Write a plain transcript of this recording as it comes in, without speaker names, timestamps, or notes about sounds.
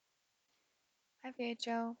Hi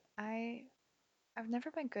VHO. I've never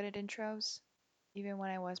been good at intros, even when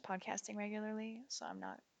I was podcasting regularly, so I'm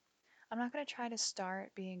not gonna try to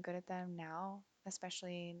start being good at them now,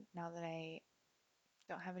 especially now that I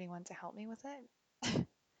don't have anyone to help me with it.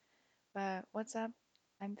 But what's up?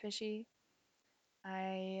 I'm Fishy.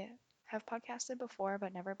 I have podcasted before,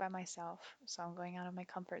 but never by myself, so I'm going out of my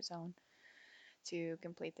comfort zone to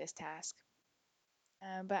complete this task.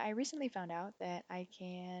 But I recently found out that I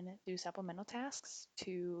can do supplemental tasks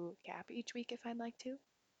to cap each week if I'd like to,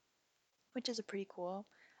 which is a pretty cool.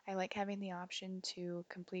 I like having the option to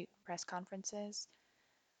complete press conferences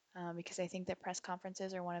because I think that press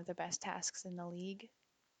conferences are one of the best tasks in the league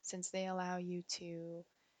since they allow you to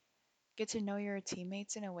get to know your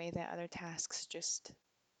teammates in a way that other tasks just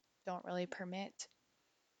don't really permit.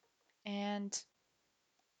 And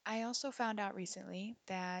I also found out recently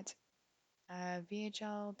that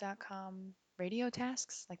VHL.com radio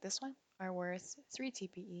tasks like this one are worth 3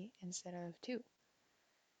 TPE instead of 2.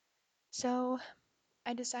 So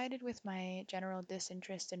I decided with my general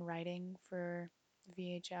disinterest in writing for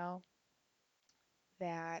VHL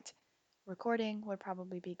that recording would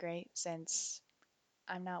probably be great since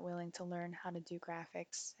I'm not willing to learn how to do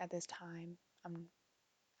graphics at this time. I'm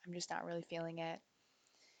I'm just not really feeling it.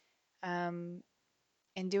 Um,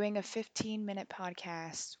 and doing a 15-minute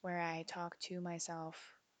podcast where I talk to myself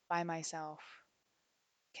by myself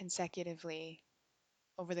consecutively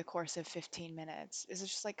over the course of 15 minutes is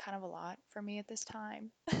just like kind of a lot for me at this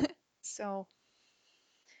time. So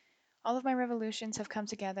all of my revolutions have come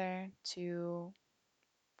together to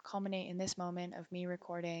culminate in this moment of me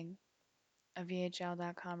recording a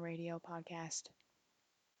VHL.com radio podcast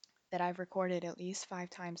that I've recorded at least 5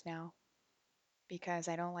 times now because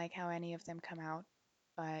I don't like how any of them come out.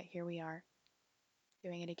 But here we are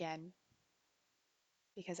doing it again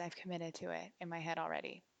because I've committed to it in my head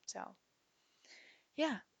already. So,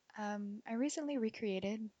 yeah, I recently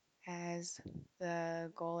recreated as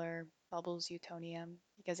the goaler Bubbles Utonium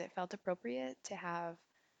because it felt appropriate to have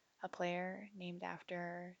a player named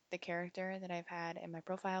after the character that I've had in my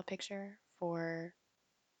profile picture for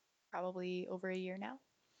probably over a year now.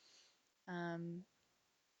 Um,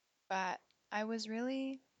 but I was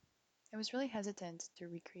really I was really hesitant to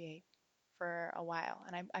recreate for a while,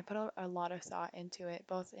 and I put a lot of thought into it,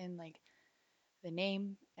 both in like the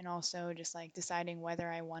name and also just like deciding whether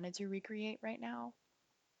I wanted to recreate right now.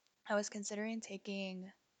 I was considering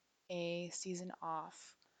taking a season off,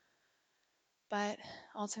 but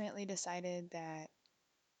ultimately decided that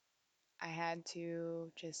I had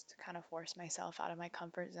to just kind of force myself out of my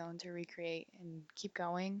comfort zone to recreate and keep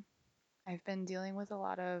going. I've been dealing with a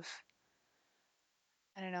lot of,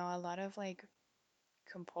 I don't know, a lot of like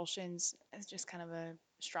compulsions is just kind of a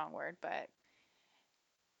strong word, but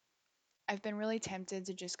I've been really tempted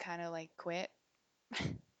to just kind of like quit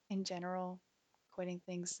in general, quitting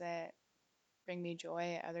things that bring me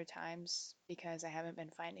joy at other times because I haven't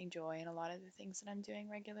been finding joy in a lot of the things that I'm doing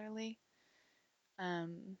regularly.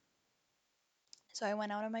 Um, so I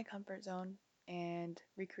went out of my comfort zone and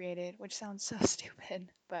recreated, which sounds so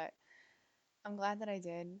stupid, but I'm glad that I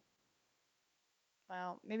did.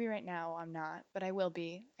 Well, maybe right now I'm not, but I will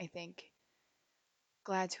be, I think.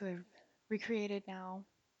 Glad to have recreated now.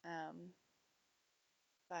 Um,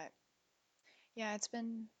 but yeah, it's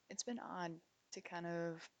been odd to kind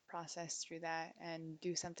of process through that and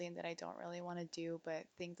do something that I don't really want to do, but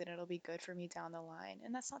think that it'll be good for me down the line.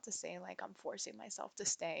 And that's not to say like I'm forcing myself to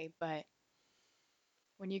stay, but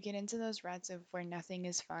when you get into those ruts of where nothing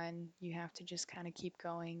is fun, you have to just kind of keep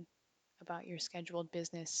going about your scheduled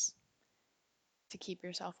business to keep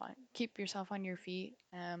yourself on your feet,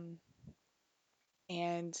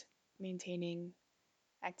 and maintaining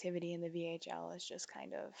activity in the VHL is just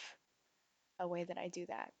kind of a way that I do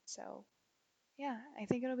that. So yeah, I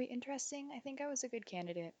think it'll be interesting. I think I was a good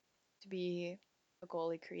candidate to be a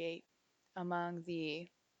goalie create among the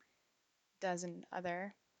dozen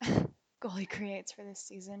other goalie creates for this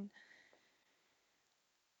season.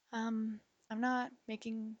 Um, I'm not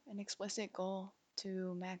making an explicit goal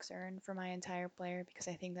to max earn for my entire player because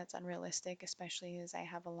I think that's unrealistic, especially as I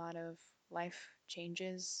have a lot of life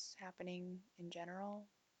changes happening in general.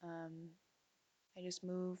 Um, I just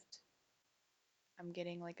moved. I'm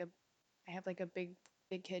getting like I have like a big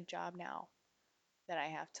kid job now that I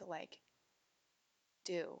have to like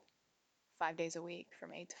do 5 days a week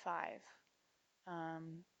from 8 to 5.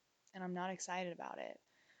 Um, and I'm not excited about it.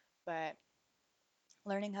 But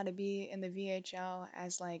learning how to be in the VHL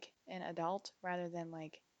as like an adult rather than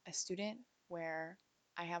like a student where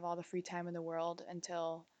I have all the free time in the world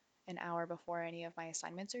until an hour before any of my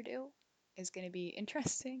assignments are due is going to be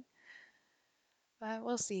interesting. But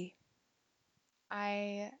we'll see.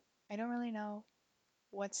 I I don't really know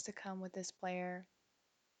what's to come with this player.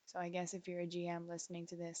 So I guess if you're a GM listening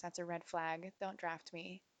to this, that's a red flag. Don't draft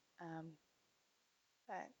me. Um,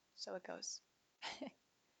 but so it goes.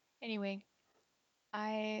 Anyway,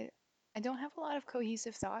 I I don't have a lot of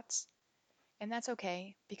cohesive thoughts, and that's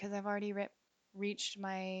okay because I've already reached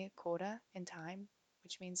my quota in time,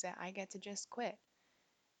 which means that I get to just quit.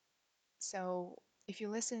 So if you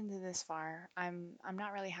listen to this far, I'm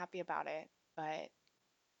not really happy about it, but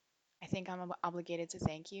I think I'm obligated to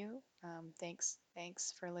thank you.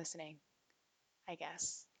 Thanks for listening, I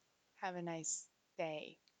guess. Have a nice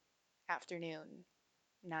day, afternoon,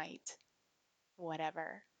 night,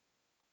 whatever.